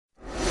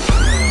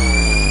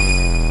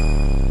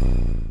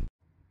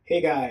Hey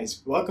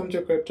guys, welcome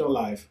to Crypto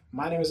Life.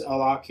 My name is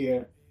Alak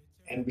here,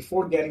 and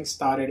before getting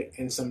started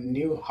in some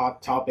new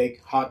hot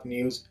topic, hot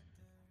news,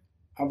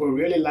 I would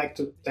really like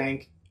to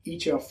thank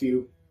each of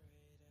you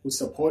who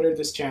supported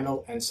this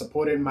channel and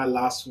supported my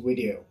last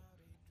video.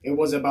 It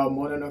was about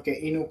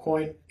Mononoke Inu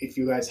coin. If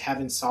you guys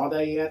haven't saw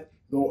that yet,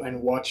 go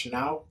and watch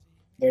now.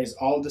 There's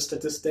all the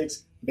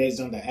statistics based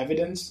on the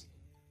evidence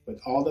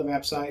with all the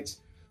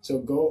websites. So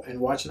go and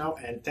watch now,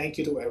 and thank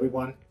you to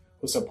everyone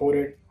who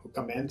supported, who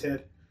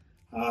commented.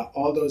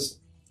 All those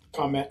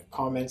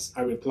comments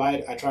I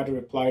replied. I tried to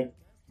reply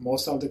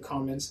most of the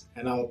comments,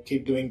 and I'll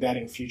keep doing that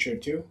in future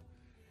too.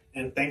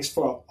 And thanks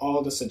for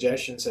all the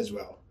suggestions as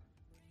well.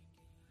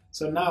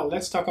 So now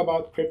let's talk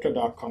about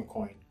Crypto.com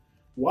coin.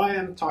 Why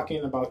I'm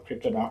talking about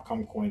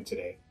Crypto.com coin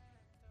today?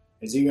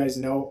 As you guys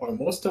know, or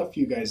most of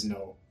you guys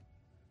know,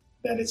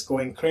 that it's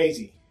going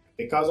crazy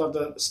because of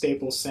the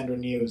Staples Center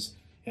news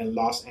in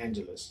Los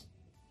Angeles.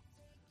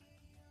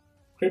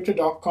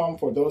 Crypto.com,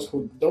 for those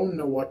who don't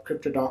know what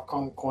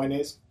Crypto.com coin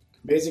is,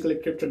 basically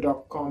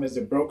Crypto.com is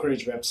a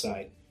brokerage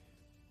website.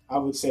 I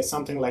would say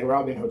something like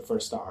Robinhood for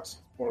stocks,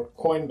 or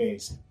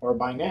Coinbase, or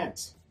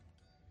Binance.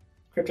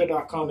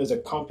 Crypto.com is a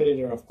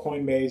competitor of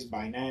Coinbase,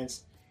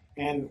 Binance,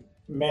 and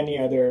many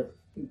other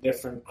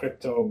different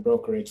crypto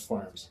brokerage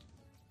firms.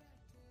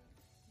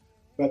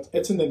 But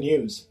it's in the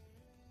news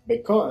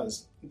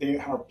because they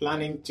have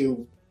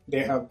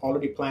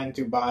already planned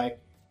to buy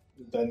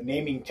the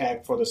naming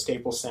tag for the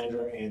Staples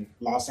Center in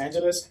Los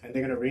Angeles, and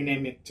they're going to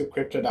rename it to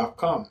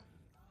Crypto.com.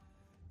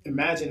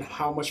 Imagine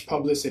how much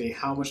publicity,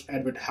 how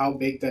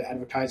big that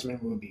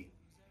advertisement will be.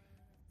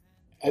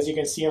 As you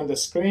can see on the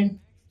screen,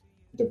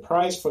 the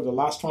price for the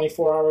last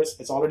 24 hours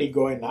is already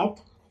going up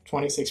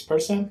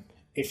 26%.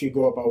 If you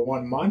go about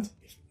 1 month,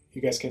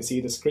 you guys can see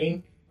the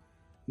screen.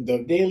 The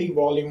daily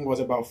volume was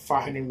about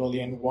 500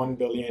 million, 1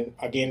 billion,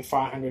 again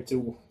 500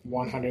 to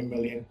 100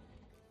 million.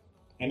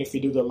 And if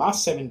you do the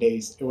last 7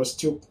 days, it was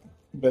 2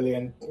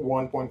 billion,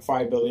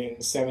 1.5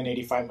 billion,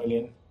 785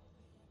 million.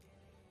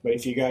 But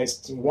if you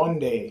guys, one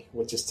day,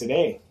 which is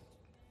today,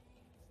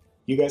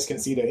 you guys can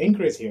see the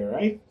increase here,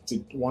 right? To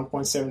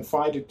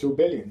 1.75 to 2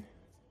 billion.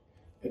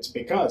 It's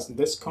because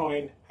this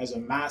coin has a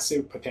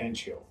massive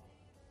potential.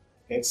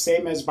 It's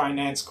same as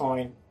Binance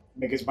coin,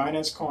 because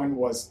Binance coin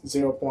was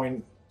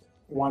 0.10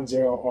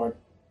 or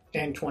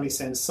 10, 20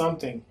 cents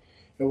something.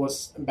 It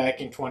was back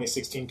in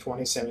 2016,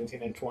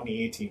 2017, and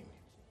 2018.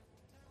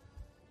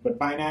 But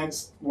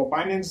what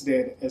Binance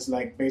did is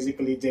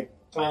basically they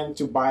plan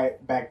to buy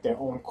back their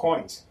own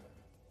coins.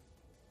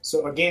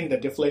 So again, the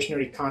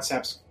deflationary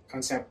concept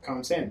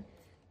comes in,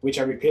 which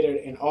I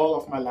repeated in all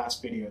of my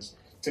last videos.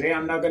 Today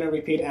I'm not going to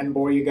repeat and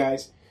bore you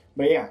guys,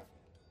 but yeah,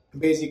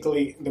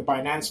 basically the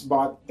Binance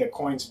bought their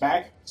coins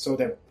back, so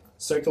the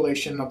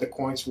circulation of the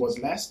coins was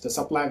less, the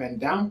supply went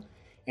down,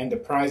 and the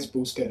price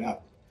boosted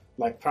up.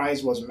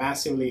 Price was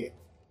massively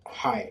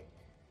high.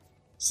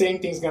 Same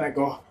thing's gonna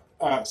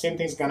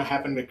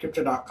happen with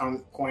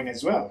Crypto.com coin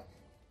as well.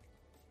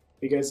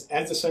 Because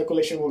as the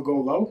circulation will go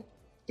low,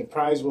 the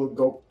price will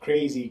go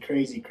crazy,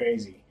 crazy,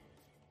 crazy.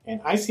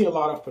 And I see a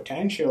lot of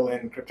potential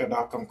in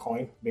Crypto.com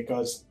coin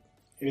because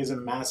it is a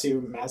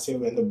massive,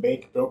 massive and the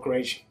big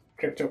brokerage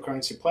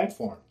cryptocurrency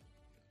platform.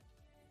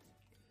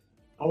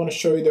 I want to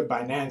show you the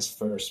Binance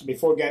first.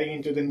 Before getting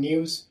into the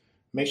news,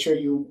 make sure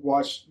you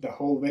watch the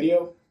whole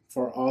video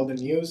for all the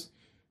news.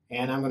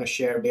 And I'm going to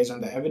share based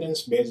on the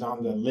evidence, based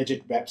on the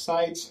legit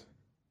websites.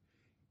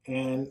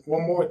 And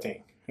one more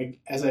thing,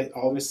 as I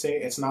always say,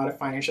 it's not a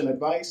financial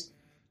advice.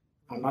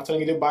 I'm not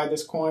telling you to buy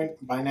this coin,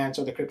 Binance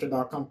or the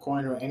Crypto.com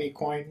coin or any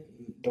coin.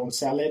 Don't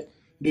sell it.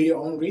 Do your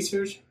own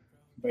research.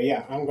 But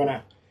yeah, I'm going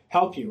to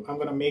help you. I'm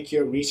going to make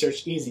your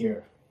research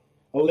easier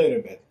a little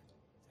bit.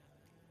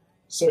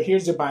 So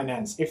here's the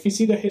Binance. If you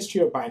see the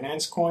history of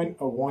Binance coin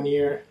of 1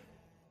 year,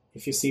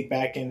 if you see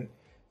back in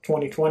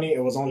 2020,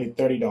 it was only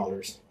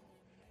 $30.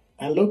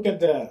 And look at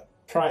the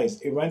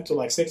price. It went to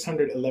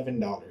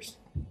 $611.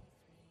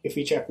 If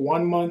you check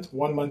 1 month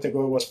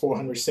ago it was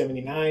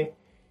 $479,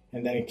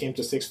 and then it came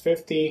to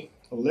 $650,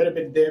 a little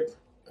bit dip,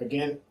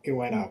 again it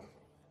went up.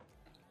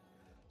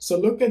 So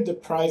look at the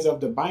price of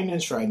the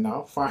Binance right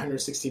now,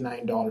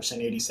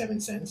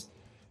 $569.87,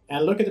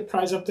 and look at the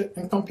price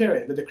and compare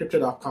it with the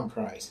Crypto.com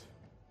price.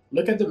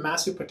 Look at the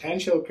massive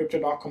potential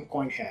Crypto.com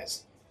coin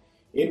has.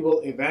 It will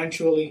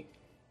eventually,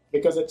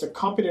 because it's a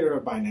competitor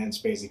of Binance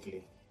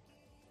basically.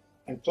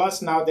 And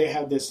plus now they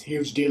have this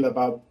huge deal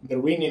about the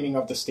renaming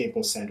of the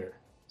Staples Center.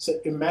 So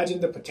imagine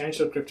the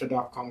potential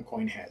Crypto.com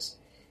coin has.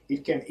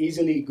 It can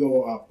easily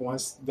go up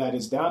once that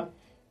is done.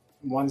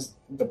 Once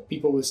the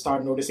people will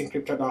start noticing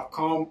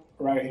Crypto.com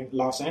right in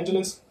Los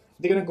Angeles,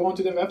 they're going to go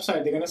onto the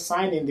website, they're going to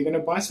sign in, they're going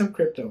to buy some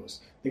cryptos,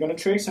 they're going to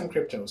trade some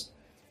cryptos.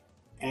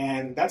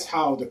 And that's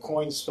how the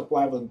coin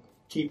supply will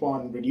keep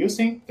on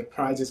reducing, the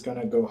price is going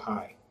to go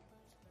high.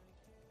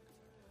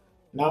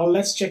 Now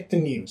let's check the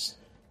news.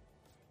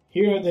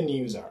 Here are the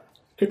news are.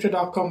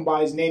 Crypto.com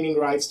buys naming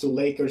rights to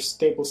Lakers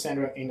Staples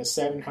Center in a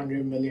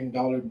 $700 million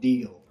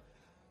deal.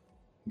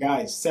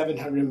 Guys,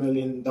 $700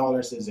 million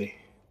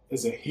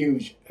is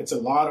it's a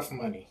lot of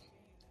money.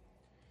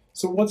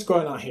 So what's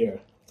going on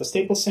here? The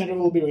Staples Center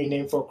will be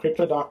renamed for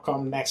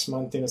Crypto.com next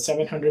month in a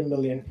 $700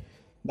 million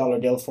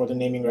deal for the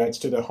naming rights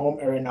to the home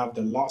arena of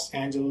the Los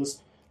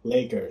Angeles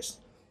Lakers.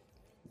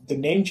 The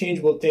name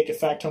change will take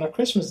effect on a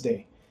Christmas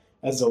Day,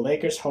 as the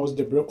Lakers host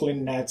the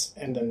Brooklyn Nets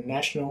and the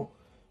National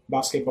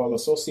Basketball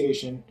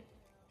Association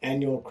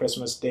annual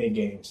Christmas Day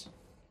games.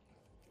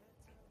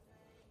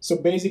 So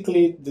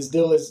basically, this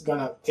deal is going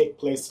to take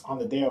place on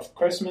the day of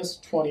Christmas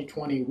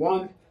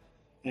 2021,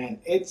 and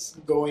it's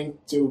going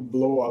to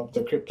blow up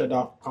the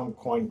Crypto.com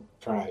coin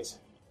price.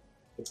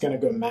 It's going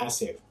to go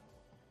massive.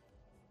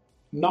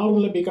 Not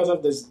only because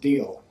of this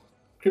deal,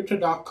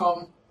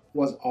 Crypto.com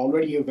was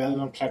already a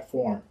well-known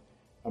platform,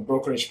 a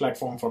brokerage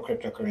platform for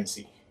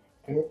cryptocurrency.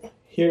 And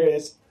here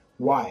is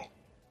why.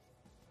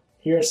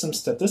 Here are some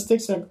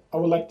statistics I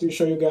would like to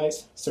show you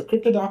guys. So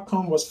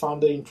Crypto.com was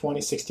founded in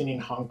 2016 in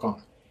Hong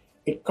Kong.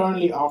 It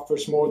currently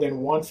offers more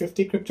than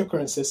 150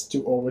 cryptocurrencies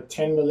to over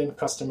 10 million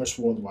customers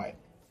worldwide.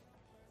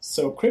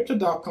 So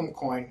Crypto.com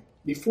coin,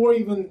 before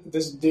even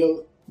this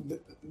deal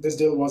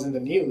was in the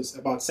news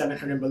about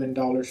 $700 million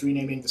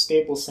renaming the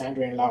Staples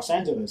Center in Los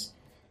Angeles,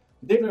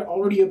 they were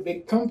already a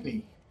big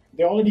company.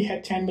 They already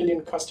had 10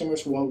 million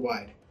customers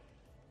worldwide.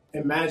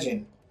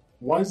 Imagine,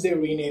 once they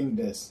rename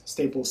this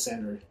Staples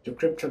Center to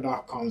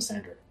Crypto.com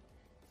Center,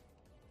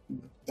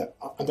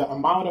 the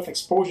amount of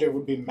exposure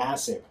would be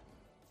massive.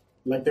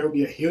 Like there would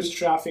be a huge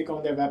traffic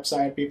on their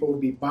website. People would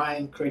be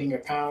buying, creating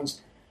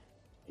accounts,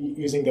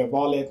 using their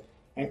wallet.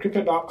 And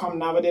Crypto.com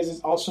nowadays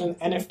is also an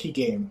NFT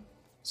game.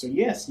 So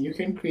yes, you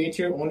can create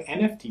your own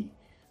NFT,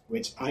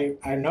 which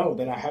I know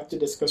that I have to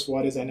discuss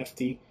what is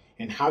NFT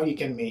and how you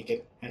can make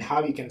it and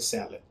how you can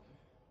sell it.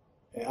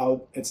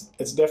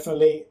 It's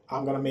definitely,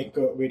 I'm going to make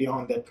a video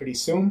on that pretty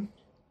soon.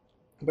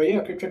 But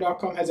yeah,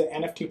 Crypto.com has an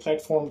NFT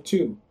platform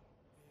too.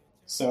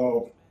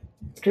 So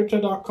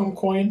Crypto.com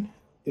coin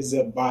is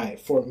a buy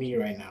for me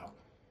right now.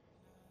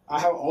 I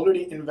have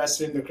already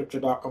invested in the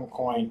Crypto.com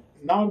coin,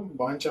 not a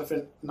bunch of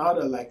it,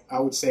 I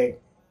would say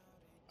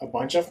a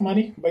bunch of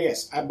money, but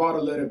yes, I bought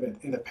a little bit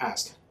in the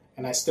past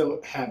and I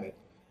still have it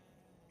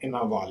in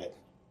my wallet.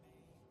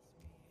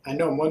 I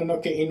know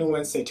Mononoke Inu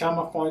and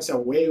Saitama coins are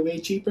way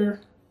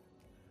cheaper.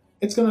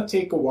 It's gonna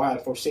take a while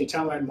for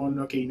Saitama and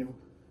Mononoke Inu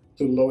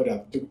to load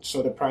up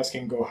so the price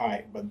can go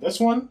high, but this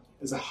one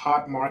is a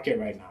hot market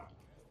right now,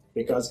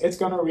 because it's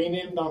going to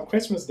rename on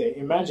Christmas Day.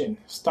 Imagine,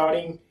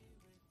 starting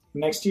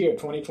next year,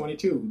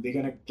 2022, they're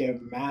going to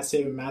get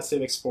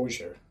massive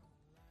exposure.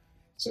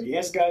 So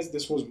yes, guys,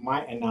 this was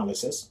my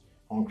analysis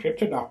on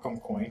Crypto.com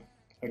coin.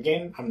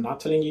 Again, I'm not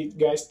telling you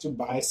guys to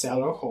buy,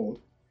 sell, or hold.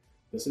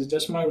 This is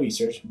just my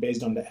research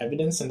based on the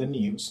evidence and the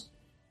news.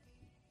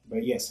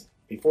 But yes,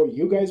 before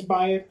you guys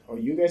buy it or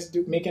you guys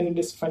make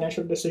any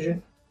financial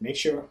decision, make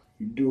sure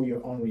you do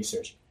your own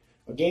research.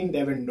 Again,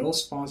 there were no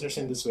sponsors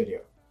in this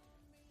video.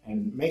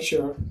 And make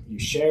sure you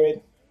share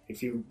it.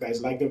 If you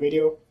guys like the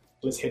video,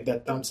 please hit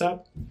that thumbs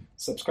up.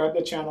 Subscribe to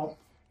the channel.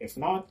 If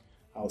not,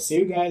 I'll see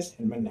you guys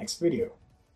in my next video.